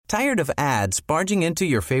Tired of ads barging into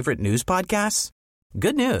your favorite news podcasts?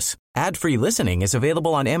 Good news. Ad-free listening is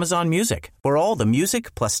available on Amazon Music for all the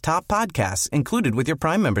music plus top podcasts included with your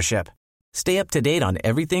Prime membership. Stay up to date on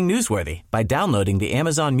everything newsworthy by downloading the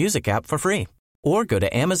Amazon Music app for free or go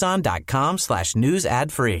to amazon.com/news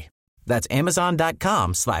ad free. That's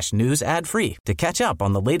amazon.com/news ad free to catch up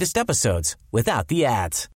on the latest episodes without the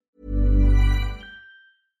ads.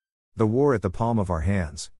 The war at the palm of our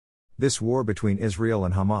hands. This war between Israel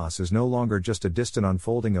and Hamas is no longer just a distant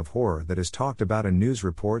unfolding of horror that is talked about in news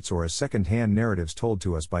reports or as second-hand narratives told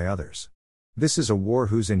to us by others. This is a war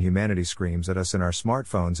whose inhumanity screams at us in our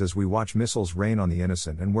smartphones as we watch missiles rain on the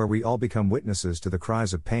innocent and where we all become witnesses to the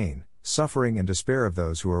cries of pain, suffering and despair of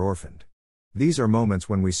those who are orphaned. These are moments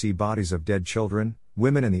when we see bodies of dead children,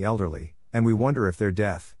 women and the elderly, and we wonder if their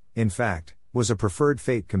death, in fact, was a preferred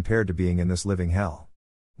fate compared to being in this living hell.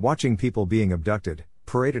 Watching people being abducted,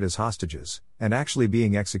 paraded as hostages, and actually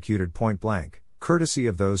being executed point blank, courtesy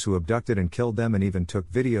of those who abducted and killed them and even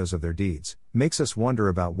took videos of their deeds, makes us wonder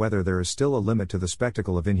about whether there is still a limit to the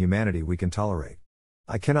spectacle of inhumanity we can tolerate.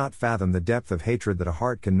 I cannot fathom the depth of hatred that a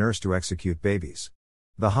heart can nurse to execute babies.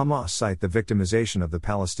 The Hamas cite the victimization of the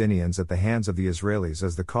Palestinians at the hands of the Israelis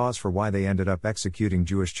as the cause for why they ended up executing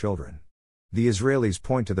Jewish children. The Israelis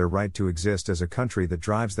point to their right to exist as a country that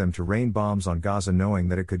drives them to rain bombs on Gaza knowing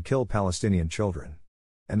that it could kill Palestinian children.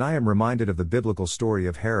 And I am reminded of the biblical story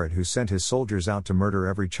of Herod who sent his soldiers out to murder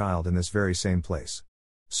every child in this very same place.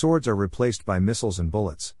 Swords are replaced by missiles and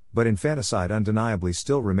bullets, but infanticide undeniably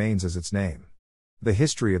still remains as its name. The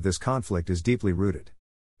history of this conflict is deeply rooted.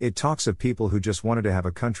 It talks of people who just wanted to have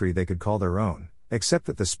a country they could call their own, except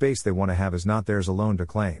that the space they want to have is not theirs alone to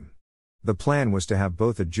claim. The plan was to have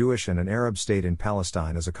both a Jewish and an Arab state in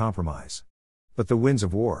Palestine as a compromise. But the winds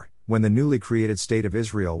of war, when the newly created state of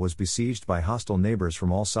Israel was besieged by hostile neighbors from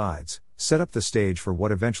all sides, set up the stage for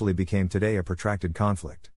what eventually became today a protracted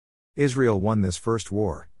conflict. Israel won this first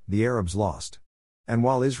war, the Arabs lost. And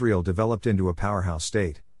while Israel developed into a powerhouse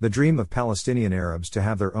state, the dream of Palestinian Arabs to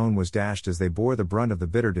have their own was dashed as they bore the brunt of the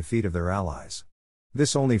bitter defeat of their allies.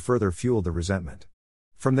 This only further fueled the resentment.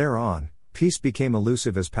 From there on, peace became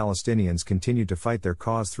elusive as Palestinians continued to fight their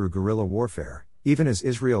cause through guerrilla warfare, even as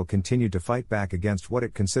Israel continued to fight back against what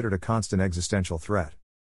it considered a constant existential threat.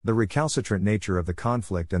 The recalcitrant nature of the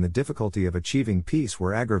conflict and the difficulty of achieving peace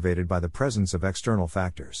were aggravated by the presence of external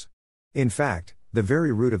factors. In fact, the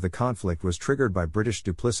very root of the conflict was triggered by British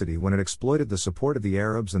duplicity when it exploited the support of the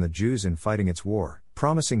Arabs and the Jews in fighting its war,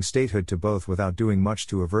 promising statehood to both without doing much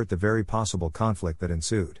to avert the very possible conflict that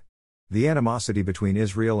ensued. The animosity between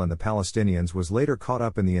Israel and the Palestinians was later caught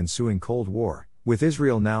up in the ensuing Cold War, with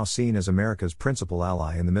Israel now seen as America's principal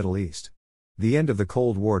ally in the Middle East. The end of the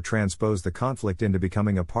Cold War transposed the conflict into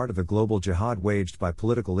becoming a part of the global jihad waged by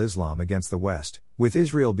political Islam against the West, with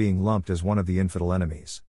Israel being lumped as one of the infidel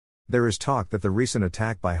enemies. There is talk that the recent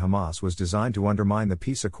attack by Hamas was designed to undermine the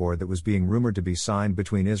peace accord that was being rumored to be signed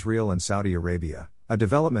between Israel and Saudi Arabia, a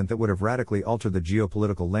development that would have radically altered the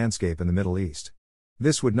geopolitical landscape in the Middle East.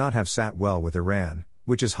 This would not have sat well with Iran,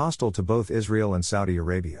 which is hostile to both Israel and Saudi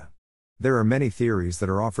Arabia. There are many theories that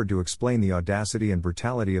are offered to explain the audacity and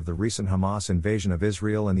brutality of the recent Hamas invasion of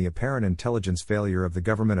Israel and the apparent intelligence failure of the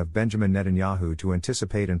government of Benjamin Netanyahu to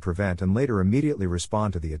anticipate and prevent and later immediately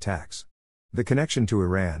respond to the attacks. The connection to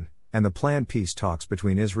Iran, and the planned peace talks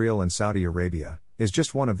between Israel and Saudi Arabia, is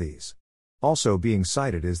just one of these. Also being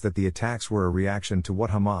cited is that the attacks were a reaction to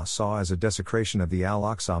what Hamas saw as a desecration of the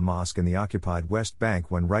Al-Aqsa Mosque in the occupied West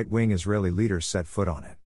Bank when right-wing Israeli leaders set foot on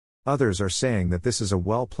it. Others are saying that this is a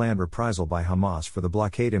well-planned reprisal by Hamas for the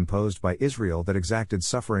blockade imposed by Israel that exacted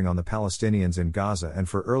suffering on the Palestinians in Gaza and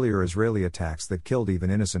for earlier Israeli attacks that killed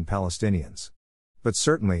even innocent Palestinians. But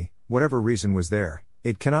certainly, whatever reason was there,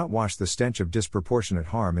 it cannot wash the stench of disproportionate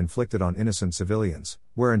harm inflicted on innocent civilians,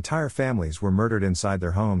 where entire families were murdered inside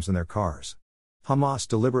their homes and their cars. Hamas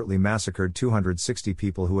deliberately massacred 260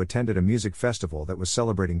 people who attended a music festival that was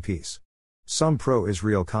celebrating peace. Some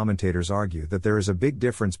pro-Israel commentators argue that there is a big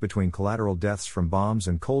difference between collateral deaths from bombs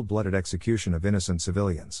and cold-blooded execution of innocent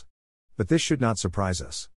civilians. But this should not surprise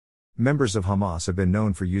us. Members of Hamas have been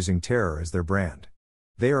known for using terror as their brand.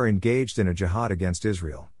 They are engaged in a jihad against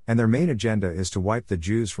Israel, and their main agenda is to wipe the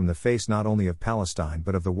Jews from the face not only of Palestine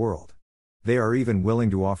but of the world. They are even willing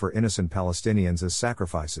to offer innocent Palestinians as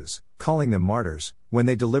sacrifices, calling them martyrs, when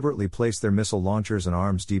they deliberately place their missile launchers and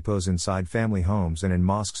arms depots inside family homes and in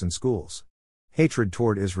mosques and schools. Hatred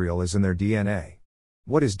toward Israel is in their DNA.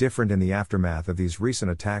 What is different in the aftermath of these recent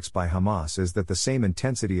attacks by Hamas is that the same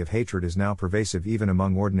intensity of hatred is now pervasive even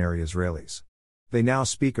among ordinary Israelis. They now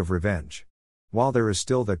speak of revenge. While there is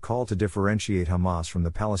still that call to differentiate Hamas from the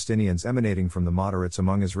Palestinians emanating from the moderates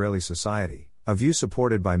among Israeli society, a view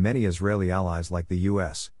supported by many Israeli allies like the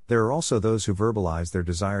US, there are also those who verbalize their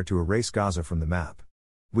desire to erase Gaza from the map.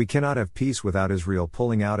 We cannot have peace without Israel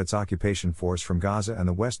pulling out its occupation force from Gaza and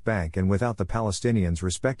the West Bank and without the Palestinians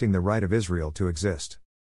respecting the right of Israel to exist.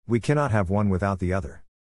 We cannot have one without the other.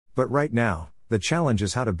 But right now, the challenge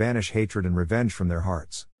is how to banish hatred and revenge from their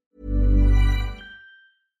hearts.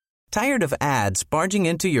 Tired of ads barging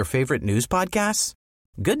into your favorite news podcasts?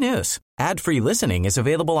 Good news. Ad-free listening is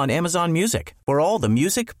available on Amazon Music for all the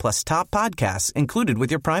music plus top podcasts included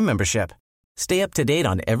with your Prime membership. Stay up to date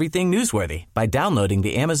on everything newsworthy by downloading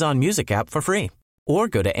the Amazon Music app for free or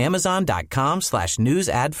go to amazon.com/news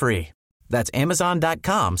ad free. That's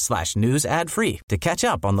amazon.com/news ad free to catch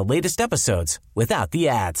up on the latest episodes without the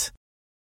ads.